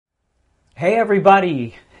Hey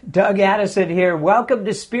everybody, Doug Addison here. Welcome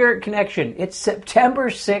to Spirit Connection. It's September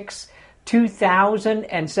 6,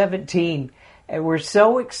 2017, and we're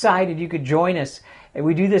so excited you could join us. And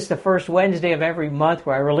we do this the first Wednesday of every month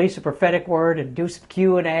where I release a prophetic word and do some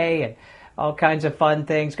Q&A and all kinds of fun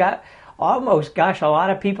things. Got a lot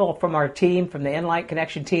of people from our team, from the Enlight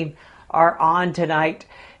Connection team, are on tonight.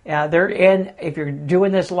 They're in, if you're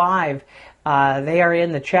doing this live, they are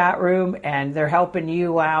in the chat room and they're helping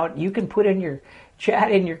you out. You can put in your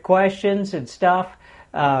chat in your questions and stuff.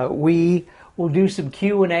 We will do some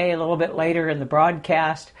Q&A a little bit later in the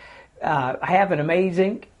broadcast. I have an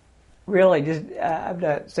amazing, I'm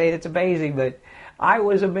not saying it's amazing, but I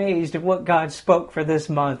was amazed at what God spoke for this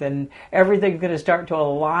month, and everything's going to start to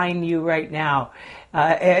align you right now.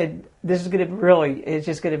 And this is going to it's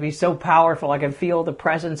just going to be so powerful. I can feel the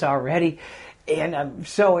presence already. And I'm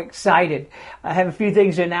so excited. I have a few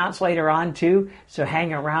things to announce later on, too, so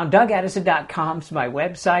hang around. DougAddison.com is my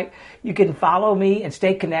website. You can follow me and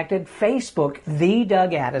stay connected. Facebook, The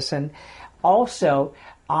Doug Addison. Also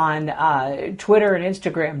on Twitter and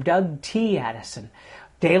Instagram, Doug T. Addison.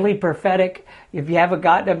 Daily Prophetic. If you haven't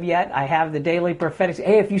gotten them yet, I have the Daily Prophetic.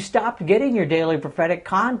 Hey, if you stopped getting your Daily Prophetic,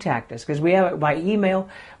 contact us, because we have it by email,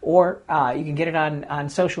 or you can get it on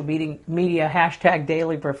social media, hashtag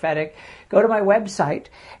Daily Prophetic. Go to my website,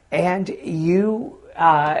 and you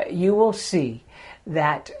will see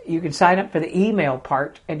that you can sign up for the email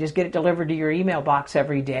part and just get it delivered to your email box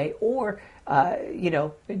every day, or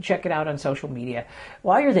check it out on social media.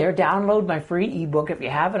 While you're there, download my free ebook if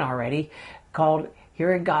you haven't already, called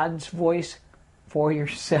Hearing God's Voice for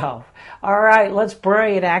Yourself. All right, let's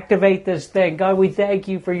pray and activate this thing. God, we thank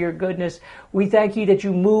you for your goodness. We thank you that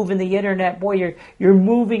you move in the internet. Boy, you're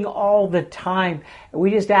moving all the time. We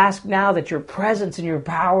just ask now that your presence and your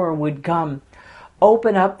power would come.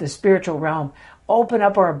 Open up the spiritual realm. Open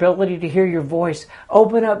up our ability to hear your voice.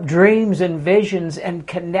 Open up dreams and visions and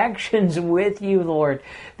connections with you, Lord,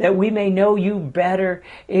 that we may know you better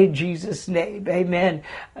in Jesus' name. Amen.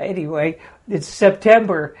 Anyway, it's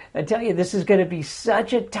September. I tell you, this is going to be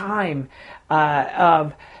such a time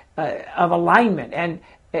of alignment. And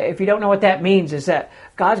if you don't know what that means, is that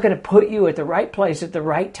God's going to put you at the right place at the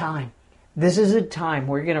right time. This is a time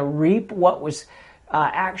where you're going to reap what was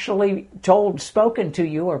actually spoken to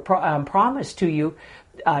you, or promised to you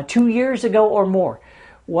 2 years ago or more.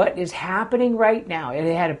 What is happening right now, it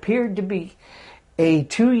had appeared to be a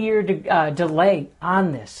 2-year delay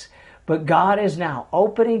on this, but God is now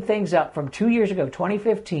opening things up from 2 years ago,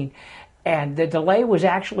 2015, and the delay was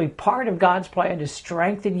actually part of God's plan to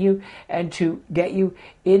strengthen you and to get you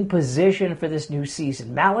in position for this new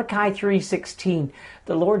season. Malachi 3:16,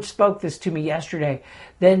 the Lord spoke this to me yesterday.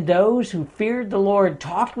 Then those who feared the Lord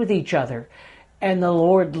talked with each other, and the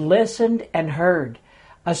Lord listened and heard.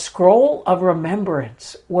 A scroll of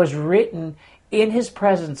remembrance was written in his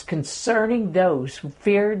presence concerning those who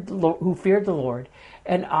feared the Lord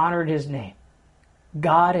and honored his name.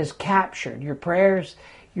 God has captured your prayers,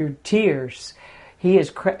 your tears. He has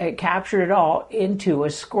captured it all into a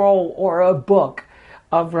scroll or a book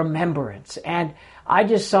of remembrance. And I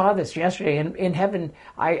just saw this yesterday in heaven.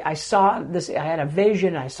 I saw this. I had a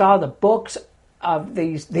vision. I saw the books of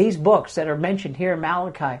these books that are mentioned here in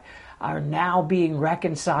Malachi are now being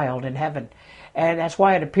reconciled in heaven. And that's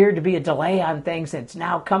why it appeared to be a delay on things that's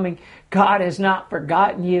now coming. God has not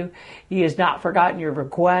forgotten you. He has not forgotten your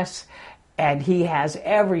requests. And he has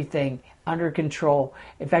everything under control.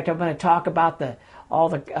 In fact, I'm going to talk about all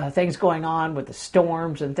the things going on with the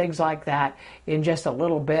storms and things like that in just a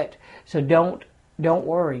little bit. So don't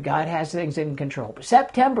worry. God has things in control. But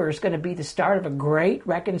September is going to be the start of a great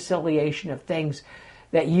reconciliation of things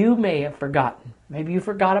that you may have forgotten. Maybe you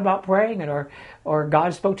forgot about praying it, or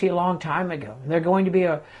God spoke to you a long time ago. They're going to be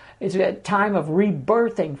it's a time of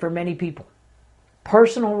rebirthing for many people.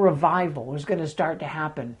 Personal revival is going to start to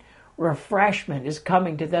happen. Refreshment is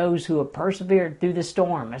coming to those who have persevered through the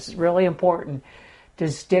storm. It's really important to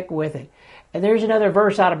stick with it. And there's another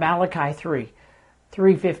verse out of Malachi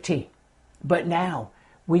 3:15. But now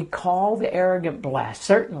we call the arrogant blessed.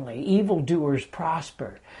 Certainly, evildoers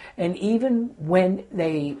prosper. And even when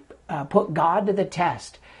they put God to the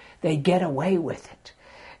test, they get away with it.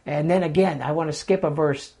 And then again, I want to skip a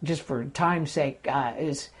verse just for time's sake,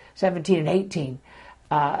 is 17 and 18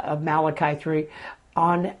 of Malachi 3.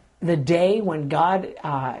 On the day when God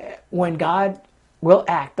will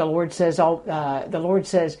act, the Lord says,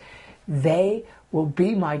 they will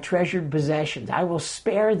be my treasured possessions. I will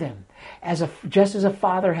spare them, just as a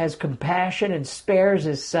father has compassion and spares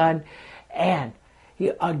his son. And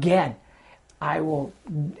there will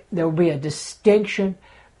be a distinction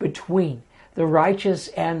between the righteous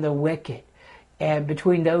and the wicked. and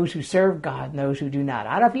between those who serve God and those who do not.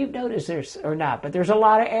 I don't know if you've noticed this or not, but there's a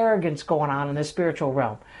lot of arrogance going on in the spiritual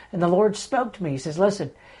realm. And the Lord spoke to me. He says, listen,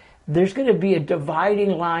 there's going to be a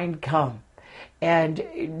dividing line come. And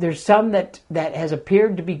there's some that has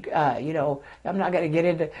appeared to be, I'm not going to get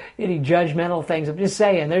into any judgmental things. I'm just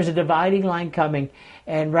saying there's a dividing line coming.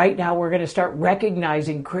 And right now we're going to start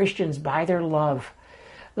recognizing Christians by their love.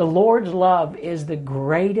 The Lord's love is the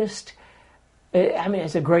greatest,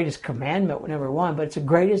 it's the greatest commandment, number one, but it's the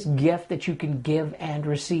greatest gift that you can give and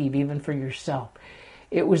receive, even for yourself.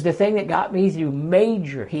 It was the thing that got me through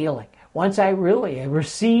major healing. Once I really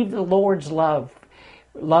received the Lord's love,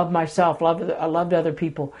 loved myself, I loved other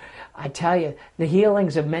people. I tell you, the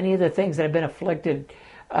healings of many of the things that I've been afflicted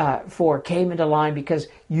for came into line because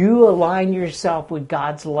you align yourself with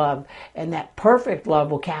God's love, and that perfect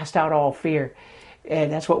love will cast out all fear.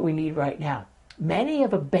 And that's what we need right now. Many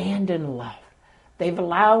have abandoned love. They've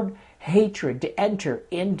allowed hatred to enter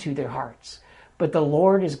into their hearts. But the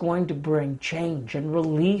Lord is going to bring change and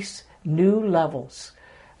release new levels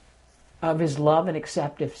of His love and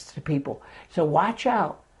acceptance to people. So watch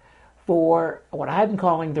out for what I'm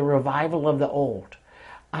calling the revival of the old.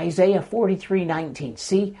 Isaiah 43:19.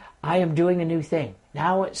 See, I am doing a new thing.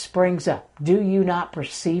 Now it springs up. Do you not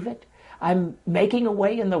perceive it? I'm making a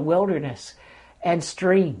way in the wilderness and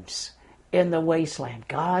streams in the wasteland.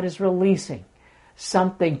 God is releasing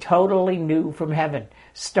something totally new from heaven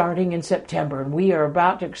starting in September. And we are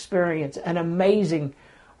about to experience an amazing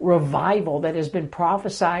revival that has been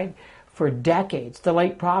prophesied for decades. The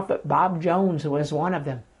late prophet Bob Jones was one of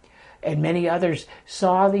them. And many others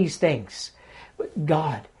saw these things. But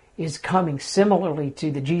God is coming similarly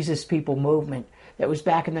to the Jesus People movement that was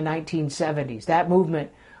back in the 1970s. That movement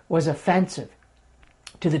was offensive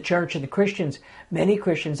to the church and the Christians. Many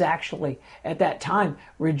Christians actually at that time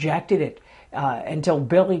rejected it until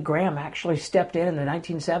Billy Graham actually stepped in the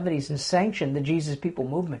 1970s and sanctioned the Jesus People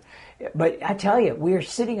movement. But I tell you, we're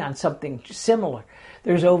sitting on something similar.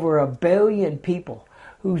 There's over 1 billion people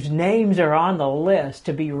whose names are on the list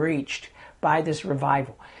to be reached by this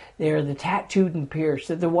revival. They're the tattooed and pierced.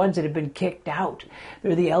 They're the ones that have been kicked out.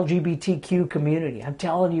 They're the LGBTQ community. I'm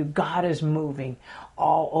telling you, God is moving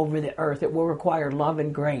all over the earth. It will require love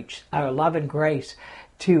and grace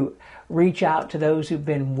to reach out to those who've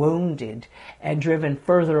been wounded and driven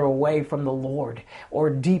further away from the Lord or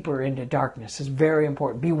deeper into darkness. It's very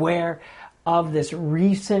important. Beware of this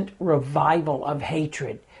recent revival of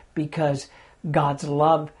hatred, because God's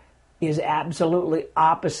love is absolutely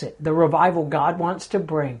opposite. The revival God wants to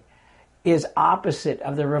bring is opposite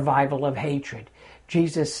of the revival of hatred.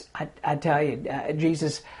 Jesus, I tell you,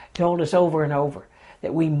 Jesus told us over and over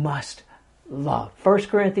that we must love. 1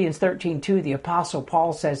 Corinthians 13:2, the Apostle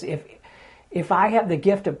Paul says, if I have the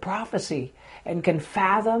gift of prophecy and can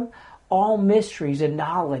fathom all mysteries and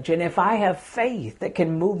knowledge, and if I have faith that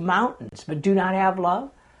can move mountains but do not have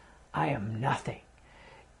love, I am nothing.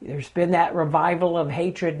 There's been that revival of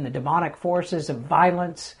hatred and the demonic forces of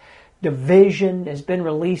violence. Division has been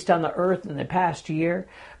released on the earth in the past year.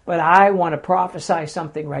 But I want to prophesy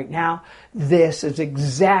something right now. This is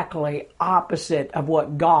exactly opposite of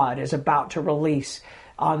what God is about to release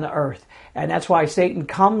on the earth. And that's why Satan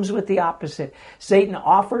comes with the opposite. Satan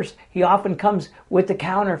often comes with the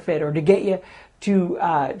counterfeit, or to get you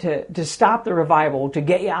to stop the revival, to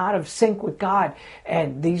get you out of sync with God.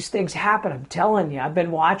 And these things happen. I'm telling you, I've been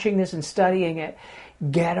watching this and studying it.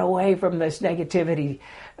 Get away from this negativity.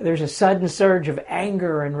 There's a sudden surge of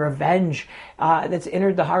anger and revenge that's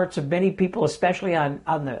entered the hearts of many people, especially on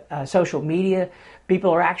the social media.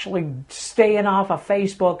 People are actually staying off of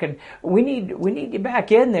Facebook, and we need you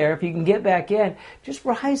back in there. If you can get back in, just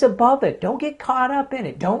rise above it. Don't get caught up in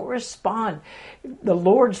it. Don't respond. The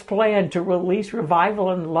Lord's plan to release revival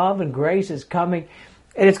and love and grace is coming,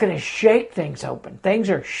 and it's going to shake things open. Things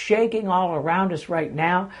are shaking all around us right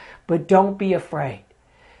now, but don't be afraid.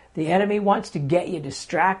 The enemy wants to get you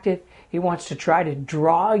distracted. He wants to try to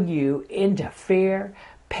draw you into fear,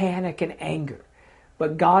 panic, and anger.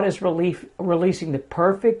 But God is releasing the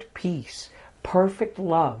perfect peace, perfect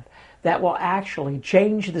love that will actually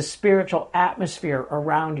change the spiritual atmosphere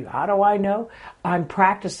around you. How do I know? I'm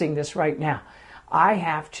practicing this right now. I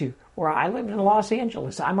have to. Where I live in Los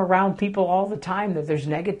Angeles, I'm around people all the time that there's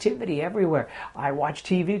negativity everywhere. I watch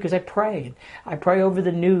TV because I pray. And I pray over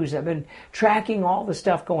the news. I've been tracking all the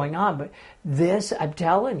stuff going on. But this, I'm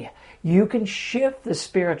telling you, you can shift the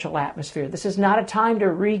spiritual atmosphere. This is not a time to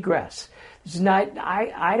regress. This is not,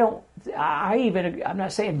 I'm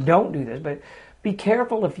not saying don't do this, but be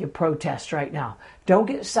careful if you protest right now. Don't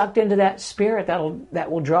get sucked into that spirit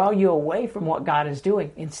that will draw you away from what God is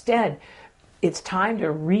doing. Instead, it's time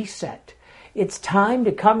to reset. It's time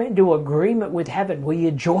to come into agreement with heaven. Will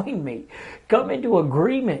you join me? Come into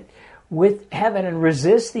agreement with heaven and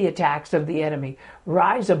resist the attacks of the enemy.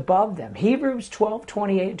 Rise above them. Hebrews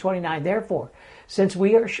 12:28 and 29. Therefore, since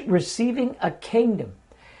we are receiving a kingdom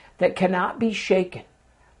that cannot be shaken,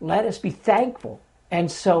 let us be thankful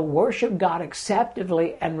and so worship God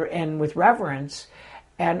acceptably and with reverence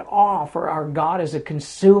and awe, for our God is a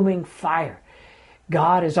consuming fire.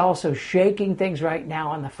 God is also shaking things right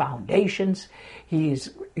now on the foundations. He's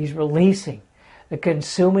releasing the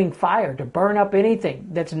consuming fire to burn up anything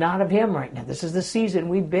that's not of Him right now. This is the season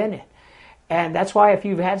we've been in. And that's why if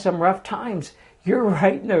you've had some rough times, you're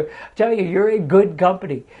right in there. I tell you, you're in good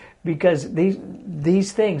company, because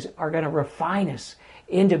these things are going to refine us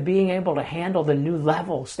into being able to handle the new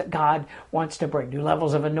levels that God wants to bring. New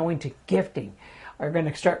levels of anointing, gifting are going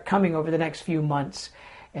to start coming over the next few months.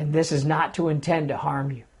 And this is not to intend to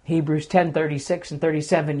harm you. Hebrews 10:36 and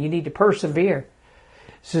 37, you need to persevere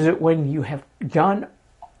so that when you have done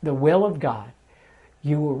the will of God,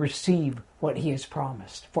 you will receive what He has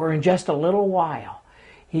promised. For in just a little while,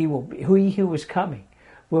 He who is coming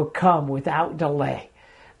will come without delay.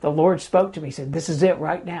 The Lord spoke to me, said, this is it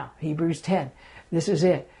right now. Hebrews 10, this is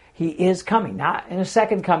it. He is coming, not in a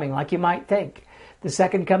second coming like you might think. The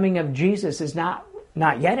second coming of Jesus is not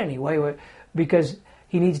yet anyway, because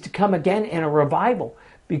He needs to come again in a revival,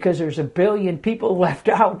 because there's 1 billion people left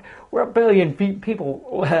out. We're 1 billion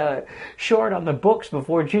people short on the books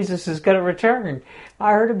before Jesus is going to return.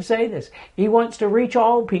 I heard Him say this. He wants to reach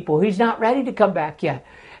all people. He's not ready to come back yet.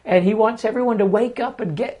 And He wants everyone to wake up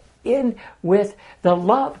and get in with the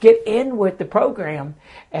love, get in with the program,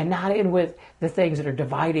 and not in with the things that are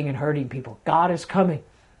dividing and hurting people. God is coming.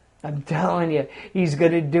 I'm telling you, He's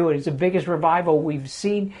going to do it. It's the biggest revival we've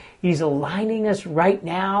seen. He's aligning us right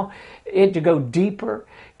now to go deeper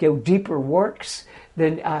works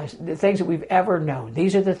than the things that we've ever known.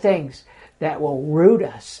 These are the things that will root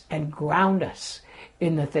us and ground us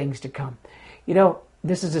in the things to come. You know,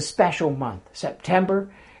 this is a special month. September,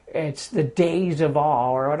 it's the days of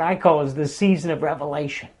awe, or what I call is the season of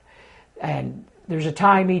revelation. And there's a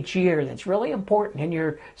time each year that's really important in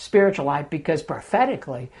your spiritual life, because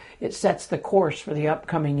prophetically it sets the course for the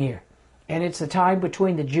upcoming year. And it's the time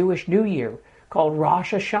between the Jewish New Year, called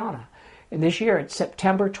Rosh Hashanah. And this year it's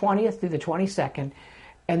September 20th through the 22nd.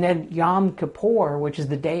 And then Yom Kippur, which is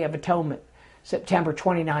the Day of Atonement, September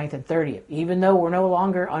 29th and 30th. Even though we're no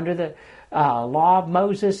longer under the law of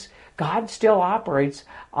Moses, God still operates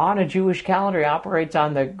on a Jewish calendar. He operates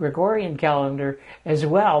on the Gregorian calendar as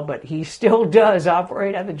well, but He still does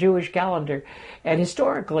operate on the Jewish calendar. And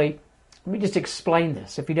historically, let me just explain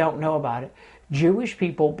this if you don't know about it. Jewish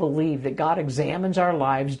people believe that God examines our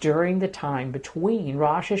lives during the time between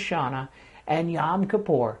Rosh Hashanah and Yom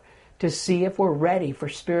Kippur to see if we're ready for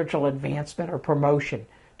spiritual advancement or promotion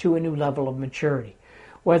to a new level of maturity.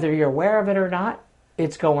 Whether you're aware of it or not,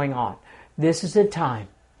 it's going on. This is a time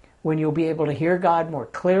when you'll be able to hear God more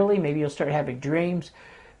clearly. Maybe you'll start having dreams,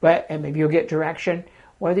 and maybe you'll get direction.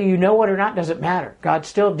 Whether you know it or not doesn't matter. God's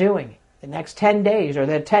still doing it. The next 10 days, or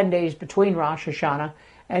the 10 days between Rosh Hashanah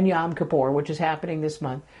and Yom Kippur, which is happening this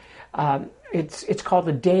month, it's called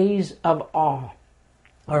the Days of Awe.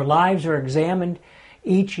 Our lives are examined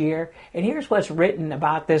each year. And here's what's written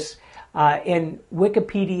about this in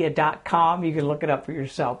Wikipedia.com. You can look it up for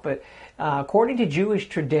yourself. But according to Jewish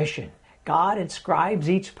tradition, God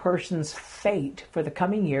inscribes each person's fate for the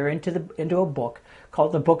coming year into a book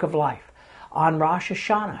called the Book of Life. On Rosh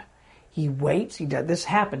Hashanah, He waits. This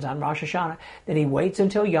happens on Rosh Hashanah. Then He waits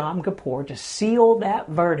until Yom Kippur to seal that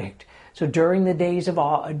verdict. So during the days of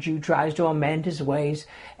awe, a Jew tries to amend his ways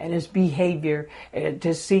and his behavior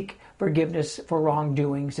to seek forgiveness for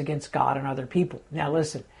wrongdoings against God and other people. Now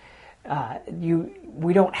listen,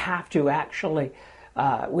 we don't have to actually...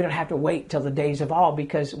 we don't have to wait till the days of awe,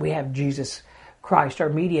 because we have Jesus Christ, our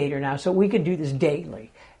mediator now, so we can do this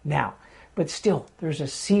daily now. But still, there's a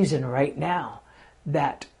season right now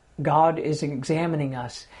that God is examining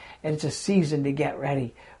us, and it's a season to get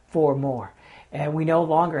ready for more. And we no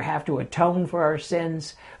longer have to atone for our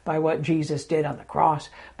sins by what Jesus did on the cross,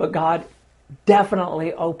 but God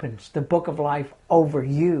definitely opens the book of life over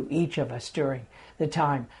you, each of us, during the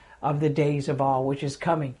time of the days of awe, which is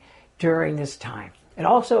coming during this time. It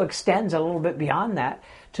also extends a little bit beyond that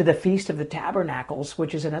to the Feast of the Tabernacles,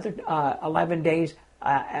 which is another 11 days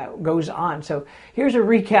goes on. So here's a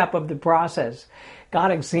recap of the process.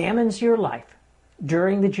 God examines your life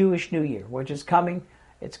during the Jewish New Year, which is coming.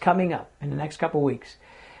 It's coming up in the next couple weeks.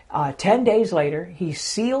 10 days later, He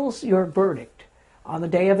seals your verdict on the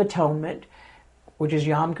Day of Atonement, which is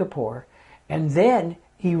Yom Kippur. And then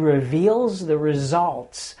He reveals the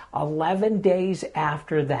results 11 days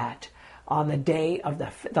after that, on the day of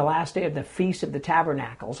the last day of the Feast of the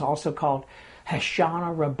Tabernacles, also called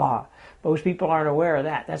Hoshana Rabbah. Most people aren't aware of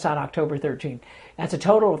that. That's on October 13th. That's a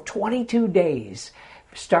total of 22 days,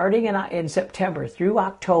 starting in September through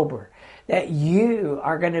October, that you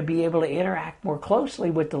are going to be able to interact more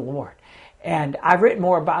closely with the Lord. And I've written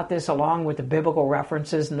more about this along with the biblical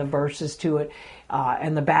references and the verses to it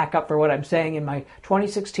and the backup for what I'm saying in my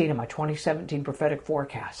 2016 and my 2017 prophetic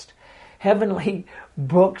forecast. Heavenly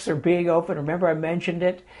books are being opened. Remember I mentioned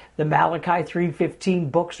it? The Malachi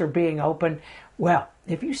 3:15 books are being opened. Well,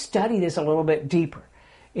 if you study this a little bit deeper,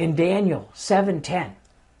 in Daniel 7:10,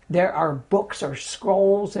 there are books or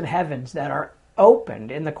scrolls in heavens that are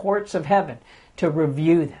opened in the courts of heaven to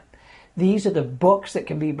review them. These are the books that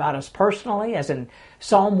can be about us personally, as in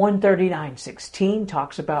Psalm 139:16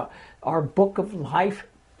 talks about our book of life,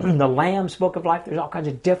 the Lamb's book of life. There's all kinds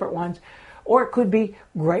of different ones. Or it could be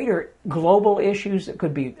greater global issues. It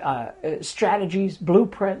could be strategies,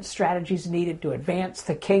 blueprints, strategies needed to advance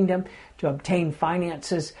the kingdom, to obtain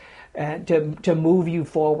finances, to move you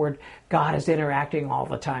forward. God is interacting all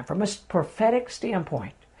the time. From a prophetic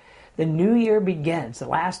standpoint, the new year begins, the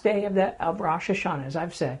last day of Rosh Hashanah, as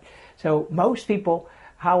I've said. So most people,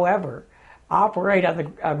 however, operate on the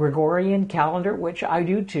Gregorian calendar, which I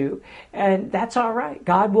do too, and that's all right.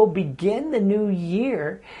 God will begin the new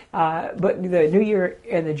year, but the new year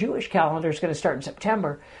in the Jewish calendar is going to start in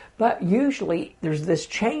September. But usually there's this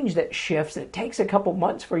change that shifts. It takes a couple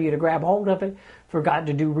months for you to grab hold of it, for God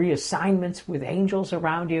to do reassignments with angels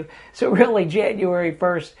around you. So really January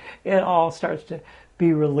 1st, it all starts to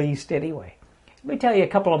be released anyway. Let me tell you a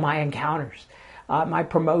couple of my encounters. My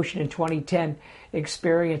promotion in 2010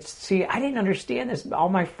 experience. See, I didn't understand this. All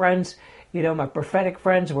my friends, my prophetic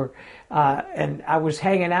friends were, and I was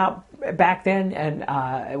hanging out back then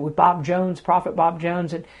and with Bob Jones, Prophet Bob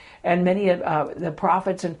Jones, and many of the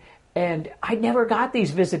prophets, and I never got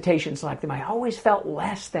these visitations like them. I always felt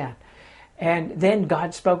less than. And then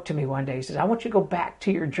God spoke to me one day. He says, I want you to go back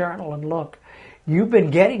to your journal and look. You've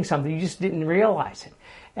been getting something. You just didn't realize it.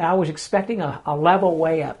 And I was expecting a level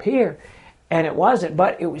way up here. And it wasn't,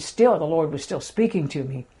 but it was still, the Lord was still speaking to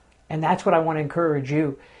me. And that's what I want to encourage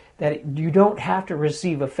you, that you don't have to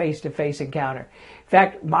receive a face-to-face encounter. In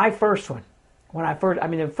fact, my first one,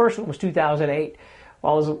 the first one was 2008,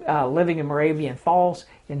 while I was living in Moravian Falls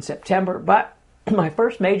in September. But my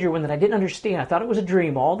first major one that I didn't understand, I thought it was a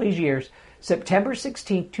dream all these years, September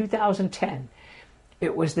 16, 2010.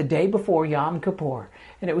 It was the day before Yom Kippur,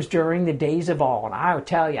 and it was during the Days of Awe. And I would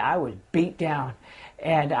tell you, I was beat down.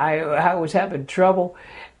 And I was having trouble,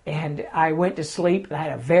 and I went to sleep, and I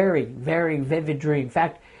had a very, very vivid dream. In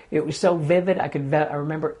fact, it was so vivid, I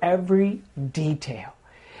remember every detail.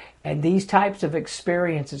 And these types of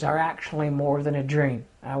experiences are actually more than a dream.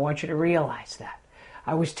 I want you to realize that.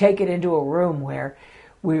 I was taken into a room where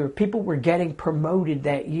people were getting promoted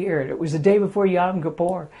that year. It was the day before Yom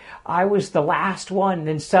Kippur. I was the last one, and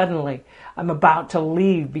then suddenly I'm about to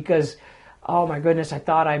leave because, oh my goodness, I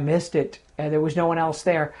thought I missed it. And there was no one else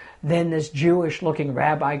there. Then this Jewish-looking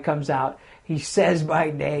rabbi comes out. He says my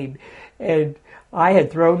name. And I had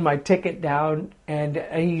thrown my ticket down, and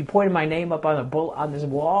he pointed my name up on this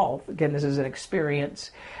wall. Again, this is an experience.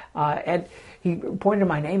 And he pointed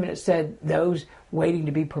my name, and it said, those waiting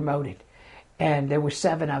to be promoted. And there were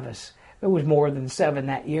 7 of us. It was more than 7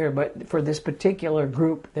 that year, but for this particular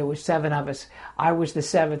group, there was 7 of us. I was the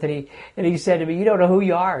 7th, and he said to me, you don't know who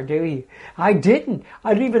you are, do you? I didn't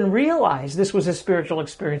even realize this was a spiritual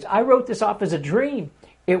experience. I wrote this off as a dream.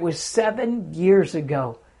 It was 7 years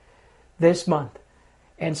ago this month.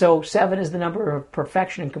 And so 7 is the number of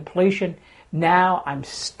perfection and completion. Now I'm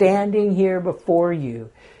standing here before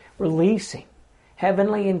you, releasing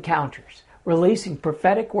heavenly encounters, releasing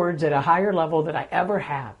prophetic words at a higher level than I ever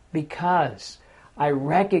have, because I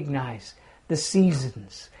recognize the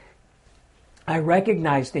seasons. I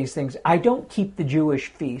recognize these things. I don't keep the Jewish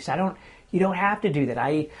feast. You don't have to do that.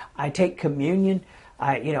 I take communion.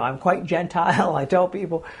 I'm quite Gentile. I tell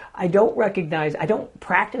people I don't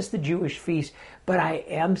practice the Jewish feast, but I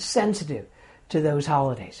am sensitive to those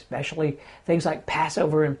holidays, especially things like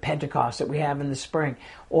Passover and Pentecost that we have in the spring,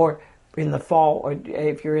 or in the fall, or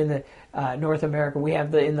if you're in the North America,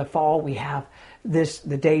 in the fall we have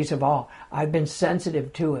the Days of Awe. I've been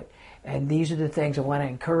sensitive to it, and these are the things I want to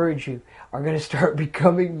encourage you are going to start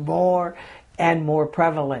becoming more and more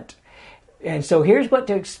prevalent. And so here's what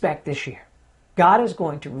to expect this year. God is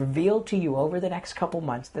going to reveal to you over the next couple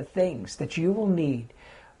months the things that you will need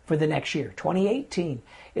for the next year. 2018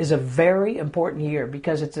 is a very important year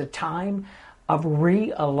because it's a time of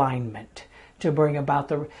realignment. to bring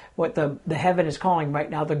about what the heaven is calling right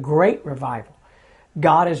now the great revival.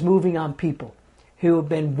 God is moving on people who have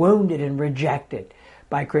been wounded and rejected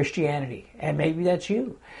by Christianity. And maybe that's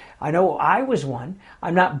you. I know I was one.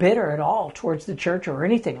 I'm not bitter at all towards the church or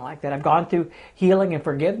anything like that. I've gone through healing and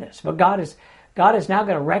forgiveness. But God is now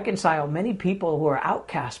going to reconcile many people who are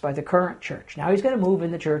outcast by the current church. Now He's going to move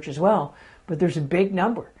in the church as well. But there's a big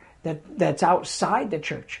number that's outside the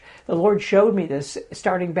church. The Lord showed me this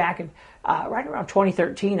starting back in right around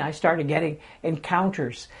 2013. I started getting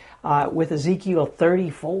encounters with Ezekiel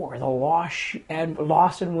 34, the lost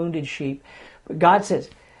and wounded sheep. But God says,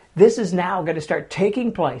 this is now going to start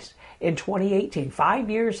taking place in 2018. 5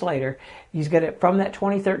 years later, He's going to, from that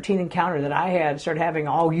 2013 encounter that I had, started having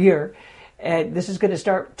all year, and this is going to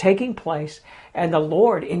start taking place, and the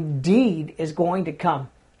Lord indeed is going to come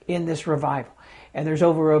in this revival. And there's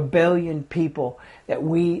over 1 billion people that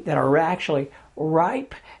are actually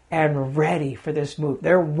ripe and ready for this move.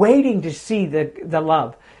 They're waiting to see the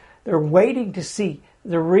love. They're waiting to see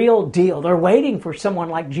the real deal. They're waiting for someone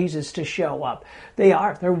like Jesus to show up.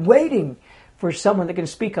 They're waiting for someone that can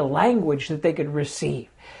speak a language that they could receive.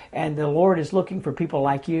 And the Lord is looking for people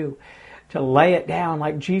like you to lay it down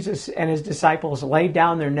like Jesus and His disciples laid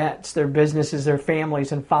down their nets, their businesses, their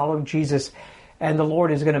families, and followed Jesus. And the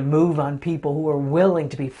Lord is going to move on people who are willing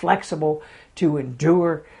to be flexible, to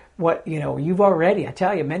endure what, you've already, I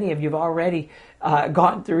tell you, many of you have already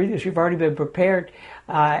gone through this. You've already been prepared,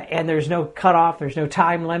 and there's no cutoff. There's no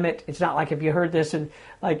time limit. It's not like if you heard this and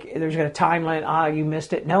like there's a time limit, you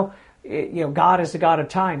missed it. No, God is the God of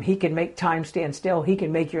time. He can make time stand still. He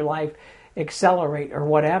can make your life accelerate or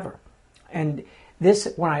whatever. And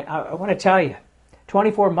this, when I want to tell you,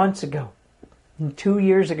 24 months ago, 2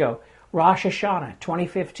 years ago, Rosh Hashanah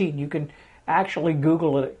 2015, you can actually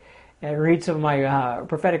Google it and read some of my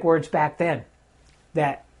prophetic words back then,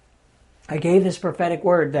 that I gave this prophetic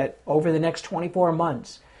word that over the next 24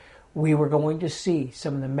 months, we were going to see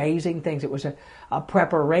some amazing things. It was a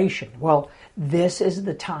preparation. Well, this is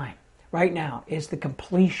the time. Right now is the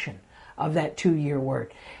completion of that 2-year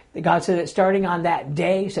word. God said that starting on that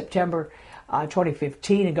day, September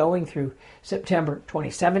 2015, and going through September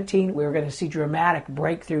 2017, we were going to see dramatic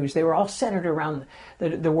breakthroughs. They were all centered around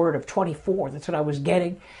the word of 24. That's what I was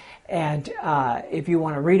getting. And if you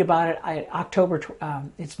want to read about it,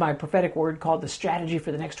 it's my prophetic word called The Strategy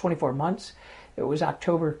for the Next 24 Months. It was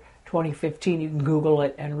October 2015. You can Google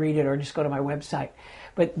it and read it, or just go to my website.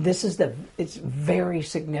 But it's very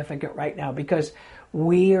significant right now, because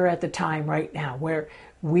we are at the time right now where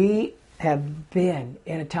we have been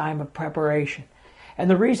in a time of preparation. And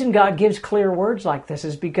the reason God gives clear words like this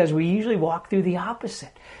is because we usually walk through the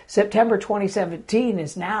opposite. September 2017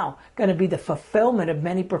 is now going to be the fulfillment of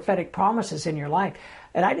many prophetic promises in your life.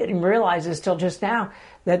 And I didn't realize this till just now,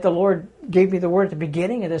 that the Lord gave me the word at the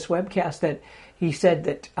beginning of this webcast, that He said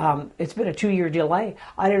that it's been a 2-year delay.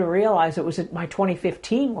 I didn't realize it was my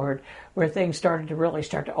 2015 word where things started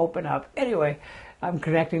to open up. Anyway, I'm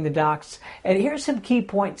connecting the dots. And here's some key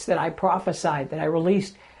points that I prophesied, that I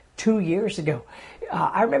released 2 years ago.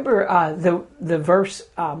 I remember the verse,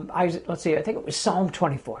 I think it was Psalm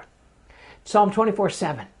 24. Psalm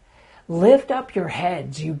 24:7. Lift up your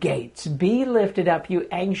heads, you gates. Be lifted up, you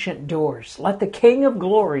ancient doors. Let the King of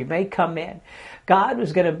glory may come in. God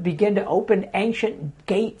was going to begin to open ancient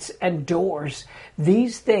gates and doors.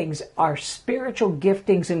 These things are spiritual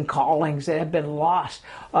giftings and callings that have been lost,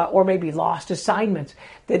 or maybe lost assignments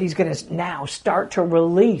that He's going to now start to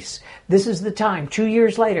release. This is the time. 2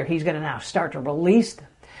 years later, He's going to now start to release them.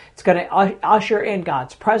 It's going to usher in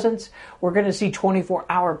God's presence. We're going to see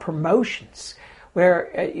 24-hour promotions,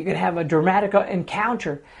 where you can have a dramatic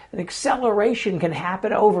encounter. An acceleration can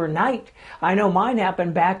happen overnight. I know mine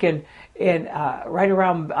happened back in right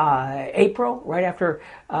around April, right after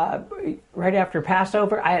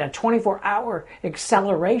Passover. I had a 24-hour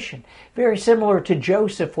acceleration, very similar to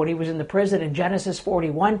Joseph when he was in the prison in Genesis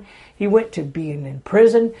 41. He went to being in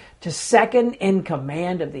prison to second in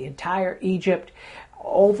command of the entire Egypt.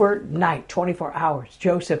 Overnight, 24 hours.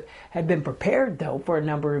 Joseph had been prepared, though, for a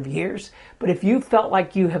number of years. But if you felt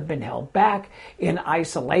like you have been held back in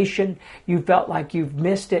isolation, you felt like you've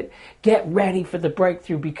missed it, get ready for the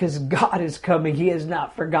breakthrough, because God is coming. He has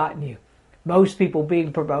not forgotten you. Most people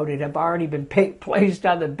being promoted have already been placed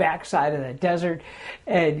on the backside of the desert,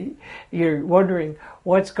 and you're wondering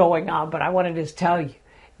what's going on. But I want to just tell you,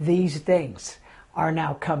 these things are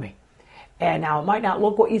now coming. And now it might not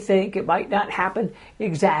look what you think. It might not happen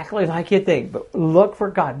exactly like you think. But look for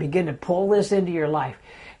God. Begin to pull this into your life.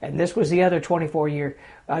 And this was the other 24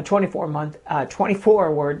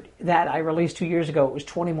 word that I released 2 years ago. It was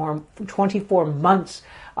 24 months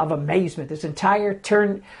of amazement. This entire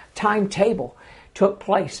timetable took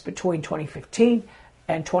place between 2015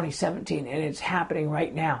 and 2017, and it's happening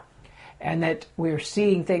right now. And that we're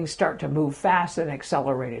seeing things start to move fast at an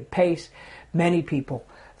accelerated pace. Many people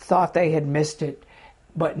thought they had missed it,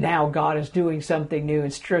 but now God is doing something new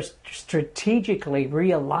and strategically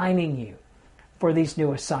realigning you for these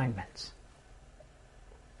new assignments.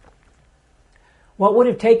 What would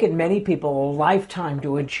have taken many people a lifetime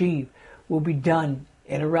to achieve will be done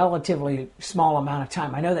in a relatively small amount of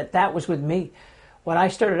time. I know that was with me. When I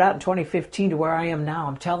started out in 2015 to where I am now,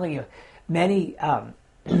 I'm telling you, many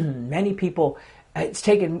people, it's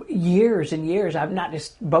taken years and years. I'm not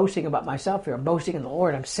just boasting about myself here. I'm boasting in the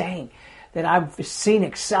Lord. I'm saying that I've seen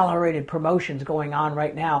accelerated promotions going on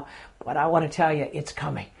right now, but I want to tell you, it's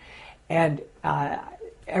coming. And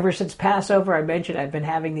ever since Passover, I mentioned I've been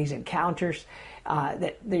having these encounters.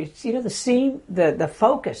 That there's, the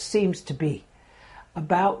focus seems to be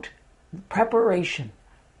about preparation,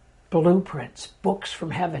 blueprints, books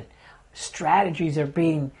from heaven, strategies are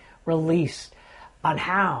being released on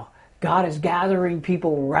how God is gathering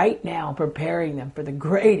people right now, preparing them for the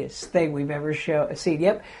greatest thing we've ever seen.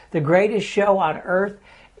 Yep, the greatest show on earth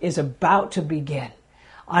is about to begin.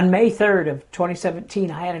 On May 3rd of 2017,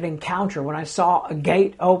 I had an encounter when I saw a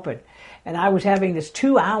gate open, and I was having this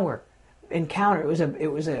 2-hour encounter. It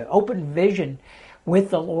was an open vision with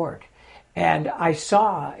the Lord. And I'm just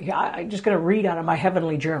going to read out of my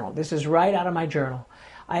heavenly journal. This is right out of my journal.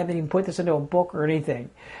 I haven't even put this into a book or anything.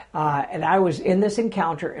 And I was in this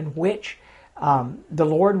encounter in which the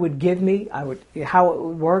Lord would give me, how it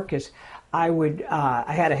would work is I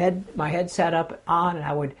had my headset up on, and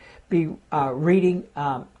I would be dictating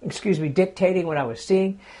what I was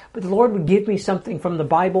seeing. But the Lord would give me something from the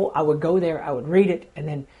Bible. I would go there, I would read it, and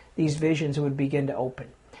then these visions would begin to open.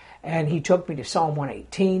 And he took me to Psalm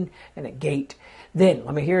 118 and a gate.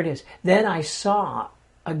 Then, here it is. Then I saw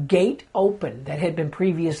a gate open that had been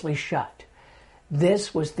previously shut.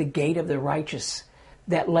 This was the gate of the righteous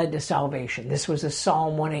that led to salvation. This was the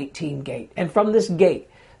Psalm 118 gate. And from this gate,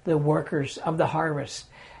 the workers of the harvest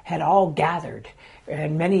had all gathered.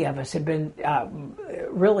 And many of us had been,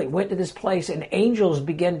 really went to this place, and angels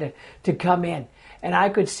began to come in. And I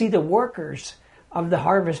could see the workers of the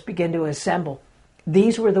harvest begin to assemble.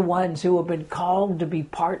 These were the ones who have been called to be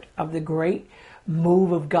part of the great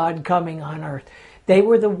move of God coming on earth. They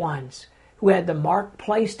were the ones who had the mark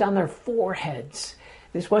placed on their foreheads.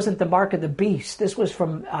 This wasn't the mark of the beast. This was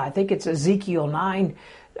from, I think it's Ezekiel 9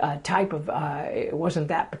 type of, it wasn't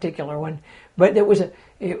that particular one, but it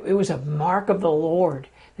was a mark of the Lord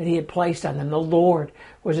that he had placed on them. The Lord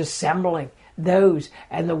was assembling those,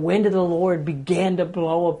 and the wind of the Lord began to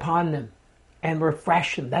blow upon them and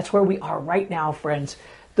refresh them. That's where we are right now, friends.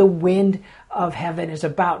 The wind of heaven is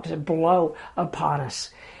about to blow upon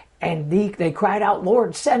us. And they cried out,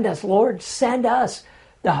 Lord, send us, Lord, send us.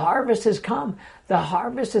 The harvest has come. The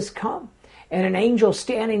harvest has come. And an angel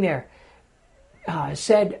standing there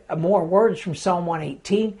said more words from Psalm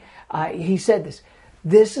 118. He said this,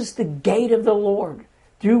 this is the gate of the Lord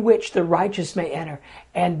through which the righteous may enter.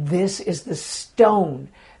 And this is the stone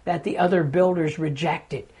that the other builders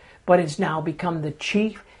rejected, but it's now become the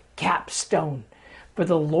chief capstone. For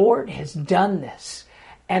the Lord has done this,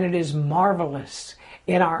 and it is marvelous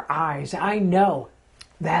in our eyes. I know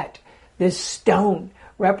that this stone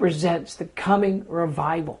represents the coming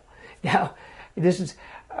revival. Now,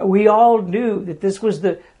 we all knew that this was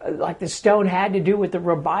the stone had to do with the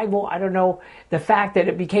revival. I don't know, the fact that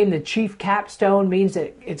it became the chief capstone means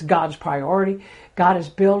that it's God's priority. God is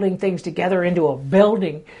building things together into a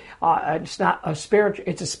building. It's not a spiritual,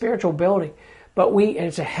 it's a spiritual building,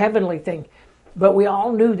 it's a heavenly thing. But we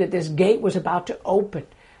all knew that this gate was about to open,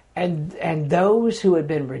 and those who had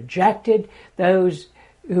been rejected, those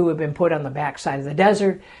who had been put on the backside of the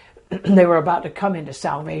desert, they were about to come into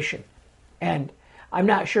salvation. And I'm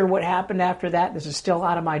not sure what happened after that. This is still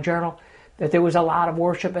out of my journal, that there was a lot of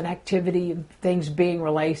worship and activity and things being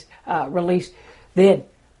released. Then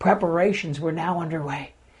preparations were now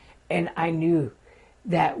underway. And I knew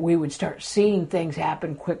that we would start seeing things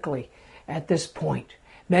happen quickly at this point.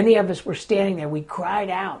 Many of us were standing there. We cried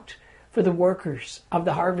out for the workers of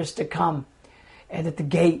the harvest to come, and that the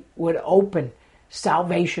gate would open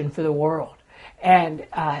salvation for the world. And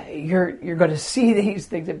you're going to see these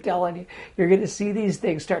things. I'm telling you, you're going to see these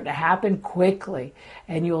things start to happen quickly,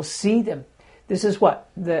 and you'll see them. This is what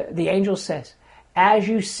the angel says. As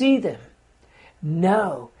you see them,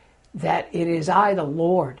 know that it is I, the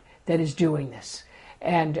Lord, that is doing this.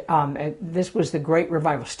 And this was the great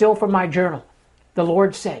revival. Still from my journal, the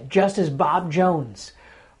Lord said, just as Bob Jones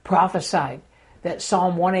prophesied that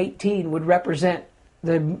Psalm 118 would represent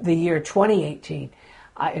the year 2018.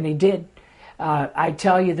 And he did. I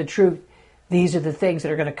tell you the truth, these are the things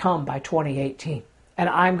that are going to come by 2018. And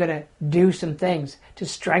I'm going to do some things to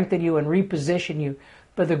strengthen you and reposition you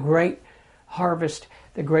for the great harvest,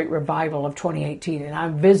 the great revival of 2018. And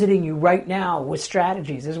I'm visiting you right now with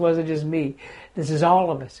strategies. This wasn't just me. This is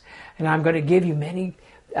all of us. And I'm going to give you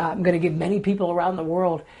I'm going to give many people around the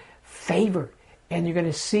world favor. And you're going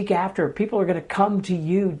to seek after it. People are going to come to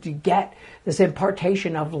you to get this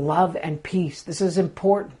impartation of love and peace. This is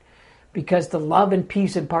important because the love and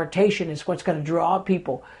peace impartation is what's going to draw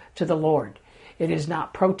people to the Lord. It is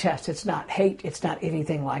not protest. It's not hate. It's not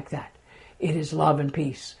anything like that. It is love and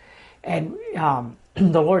peace. And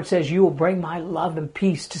the Lord says, you will bring my love and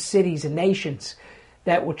peace to cities and nations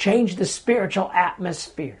that will change the spiritual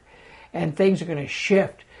atmosphere. And things are going to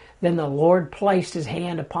shift. Then the Lord placed his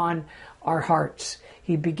hand upon our hearts.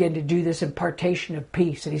 He began to do this impartation of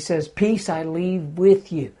peace. And he says, peace I leave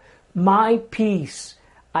with you. My peace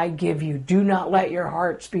I give you. Do not let your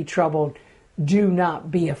hearts be troubled. Do not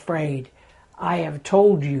be afraid. I have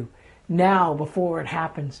told you now before it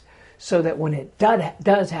happens, so that when it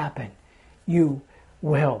does happen, you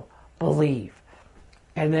will believe.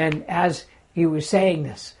 And then as he was saying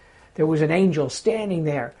this, there was an angel standing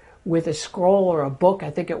there with a scroll or a book,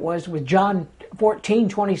 I think it was, with John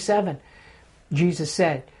 14:27. Jesus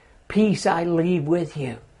said, peace I leave with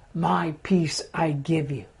you. My peace I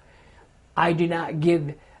give you. I do not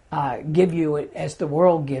give you it as the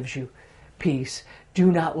world gives you peace. Do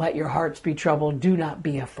not let your hearts be troubled. Do not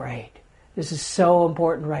be afraid. This is so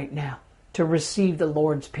important right now to receive the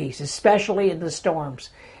Lord's peace, especially in the storms,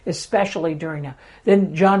 especially during now.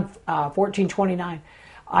 Then John 14:29,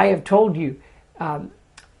 I have told you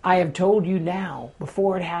now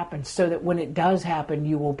before it happens, so that when it does happen,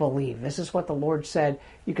 you will believe. This is what the Lord said.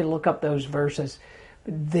 You can look up those verses.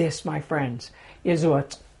 This, my friends, is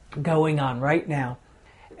what's going on right now.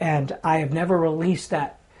 And I have never released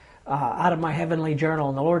that out of my heavenly journal.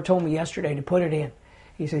 And the Lord told me yesterday to put it in.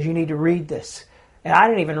 He says, you need to read this. And I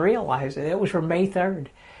didn't even realize it. It was from May 3rd.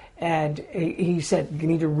 And he said, you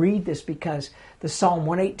need to read this because the Psalm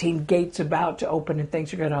 118 gate's about to open and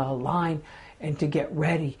things are going to align and to get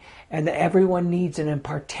ready. And that everyone needs an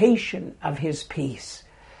impartation of his peace.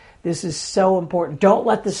 This is so important. Don't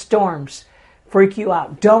let the storms freak you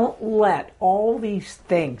out. Don't let all these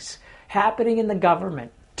things happening in the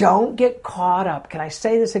government, don't get caught up. Can I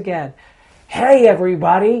say this again? Hey,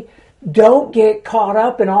 everybody, don't get caught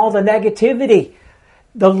up in all the negativity.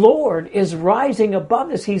 The Lord is rising above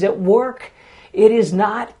this. He's at work. It is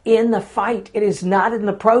not in the fight. It is not in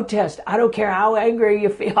the protest. I don't care how angry you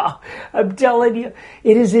feel. I'm telling you,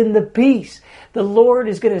 it is in the peace. The Lord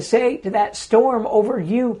is going to say to that storm over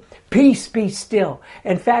you, peace, be still.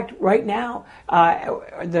 In fact, right now,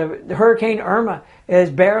 the Hurricane Irma is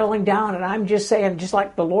barreling down, and I'm just saying, just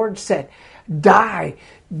like the Lord said, die.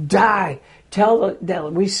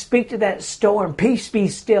 We speak to that storm, peace, be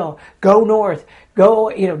still. Go north.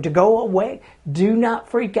 To go away. Do not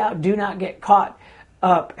freak out. Do not get caught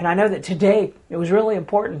up. And I know that today it was really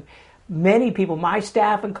important. Many people, my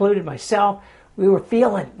staff included, myself, we were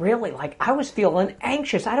feeling really I was feeling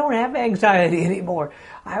anxious. I don't have anxiety anymore.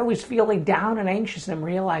 I was feeling down and anxious, and I'm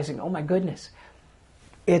realizing, oh my goodness,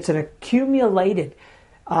 it's an accumulated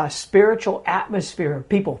spiritual atmosphere of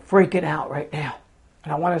people freaking out right now.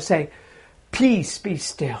 And I want to say, peace, be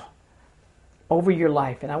still over your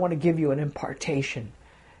life. And I want to give you an impartation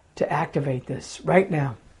to activate this right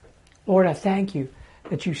now. Lord, I thank you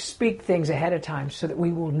that you speak things ahead of time so that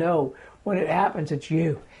we will know when it happens, it's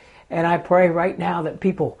you. And I pray right now that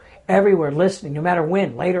people everywhere listening, no matter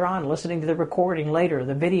when, later on, listening to the recording later,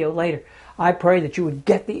 the video later, I pray that you would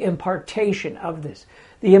get the impartation of this,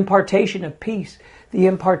 the impartation of peace, the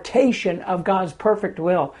impartation of God's perfect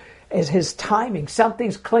will as his timing.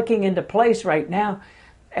 Something's clicking into place right now,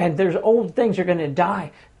 and there's old things are going to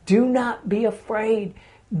die. Do not be afraid.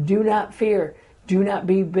 Do not fear. Do not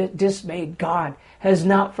be dismayed. God has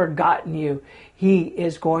not forgotten you. He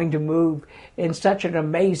is going to move in such an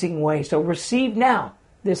amazing way. So receive now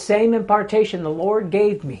this same impartation the Lord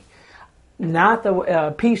gave me. Not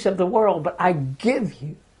the peace of the world, but I give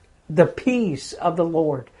you the peace of the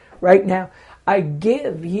Lord. Right now, I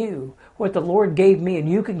give you what the Lord gave me, and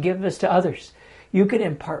you can give this to others. You can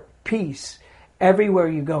impart peace everywhere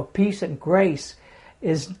you go. Peace and grace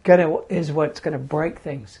is what's going to break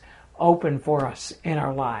things open for us in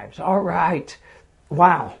our lives. All right.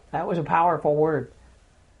 Wow, that was a powerful word.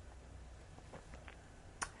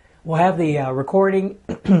 We'll have the recording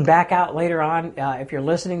back out later on. If you're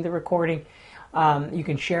listening to the recording, you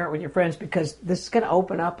can share it with your friends because this is going to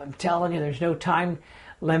open up. I'm telling you, there's no time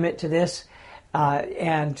limit to this.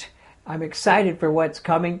 and I'm excited for what's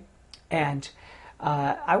coming. And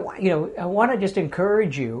I want to just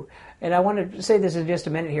encourage you, and I want to say this in just a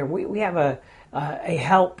minute here. We have a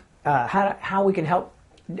help how we can help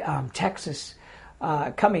Texas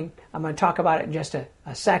coming. I'm going to talk about it in just a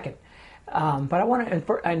second, but I want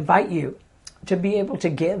to invite you to be able to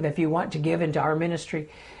give if you want to give into our ministry.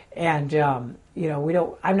 And I'm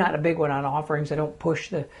not a big one on offerings. I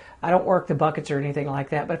don't work the buckets or anything like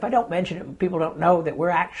that. But if I don't mention it, people don't know that we're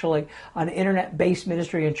actually an internet-based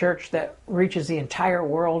ministry and church that reaches the entire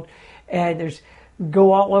world. And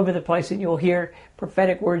go all over the place, and you'll hear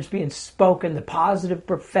prophetic words being spoken, the positive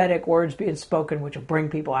prophetic words being spoken, which will bring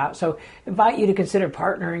people out. So invite you to consider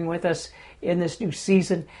partnering with us in this new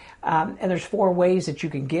season. And there's 4 ways that you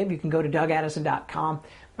can give. You can go to DougAddison.com.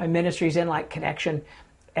 My ministry's Enlight Connection.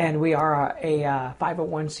 And we are a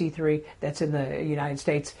 501c3 that's in the United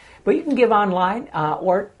States. But you can give online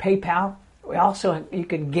or PayPal. You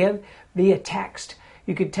can give via text.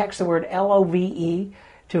 You can text the word LOVE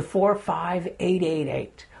to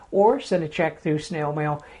 45888 or send a check through snail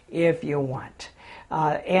mail if you want.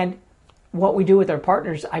 And what we do with our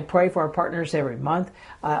partners, I pray for our partners every month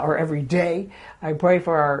or every day. I pray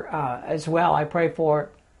for I pray for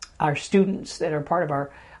our students that are part of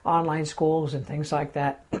our online schools and things like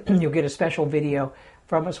that. You'll get a special video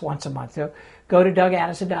from us once a month. So go to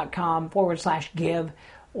DougAddison.com/give,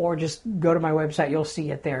 or just go to my website. You'll see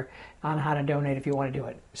it there on how to donate if you want to do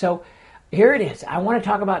it. So here it is. I want to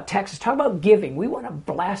talk about Texas, talk about giving. We want to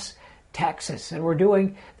bless Texas, and we're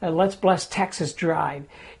doing the Let's Bless Texas drive.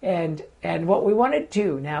 And what we want to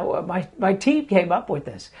do now, my team came up with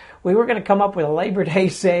this. We were going to come up with a Labor Day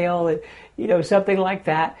sale and something like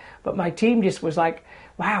that, but my team just was like,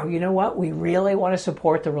 wow, you know what? We really want to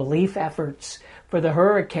support the relief efforts for the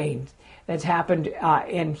hurricane that's happened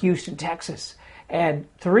in Houston, Texas. And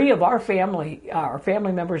 3 of our family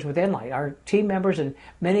members with Enlight, our team members, and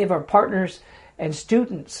many of our partners and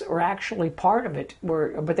students were actually part of it,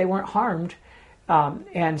 but they weren't harmed.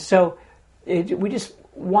 And so we just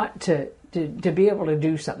want to be able to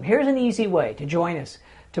do something. Here's an easy way to join us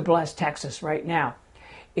to bless Texas right now,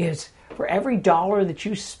 is for every $1 that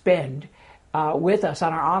you spend with us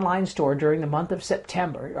on our online store during the month of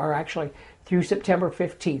September, or actually through September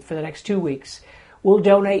 15th for the next 2 weeks, we'll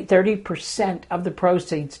donate 30% of the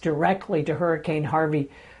proceeds directly to Hurricane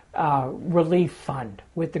Harvey Relief Fund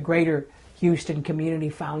with the Greater Houston Community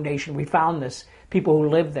Foundation. We found this. People who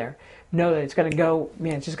live there know that it's going to go,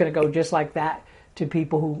 it's just going to go just like that to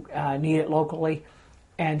people who need it locally.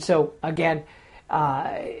 And so, again,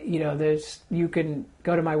 you can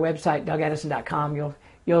go to my website, DougAddison.com.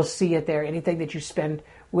 You'll see it there. Anything that you spend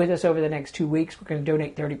with us over the next 2 weeks, we're going to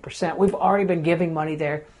donate 30%. We've already been giving money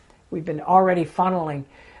there. We've been already funneling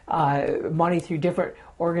money through different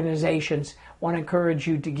organizations. Want to encourage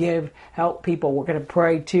you to give, help people. We're going to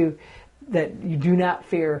pray, too, that you do not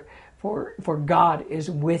fear, for God is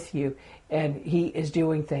with you, and He is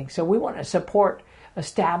doing things. So we want to support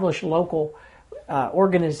established local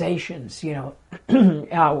organizations, like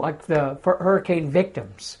the hurricane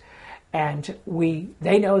victims. And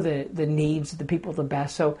they know the needs of the people the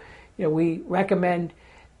best. So, we recommend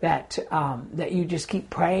that you just keep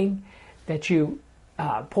praying, that you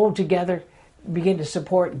pull together, begin to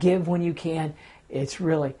support, give when you can. It's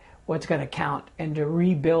really what's going to count into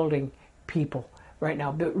rebuilding people right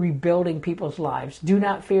now, rebuilding people's lives. Do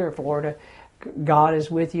not fear, Florida. God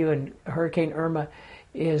is with you, and Hurricane Irma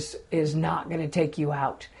is not going to take you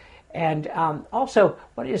out. And also,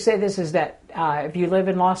 what I say this is that if you live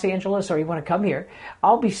in Los Angeles or you want to come here,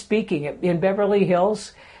 I'll be speaking in Beverly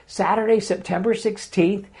Hills Saturday, September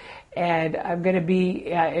 16th, and I'm going to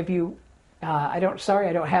be. I don't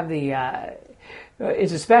have the.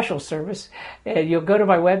 It's a special service, and you'll go to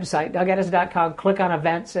my website, DougAddison.com, click on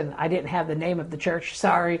events, and I didn't have the name of the church.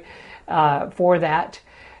 Sorry for that.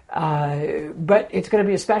 But it's going to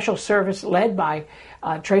be a special service led by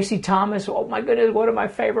Tracy Thomas. Oh my goodness, one of my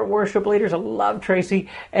favorite worship leaders. I love Tracy.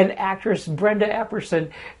 And actress Brenda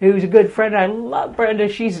Epperson, who's a good friend. I love Brenda.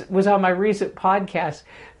 She was on my recent podcast.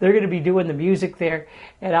 They're going to be doing the music there,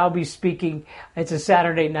 and I'll be speaking. It's a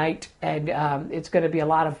Saturday night, and it's going to be a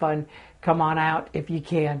lot of fun. Come on out if you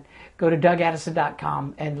can. Go to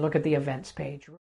DougAddison.com and look at the events page.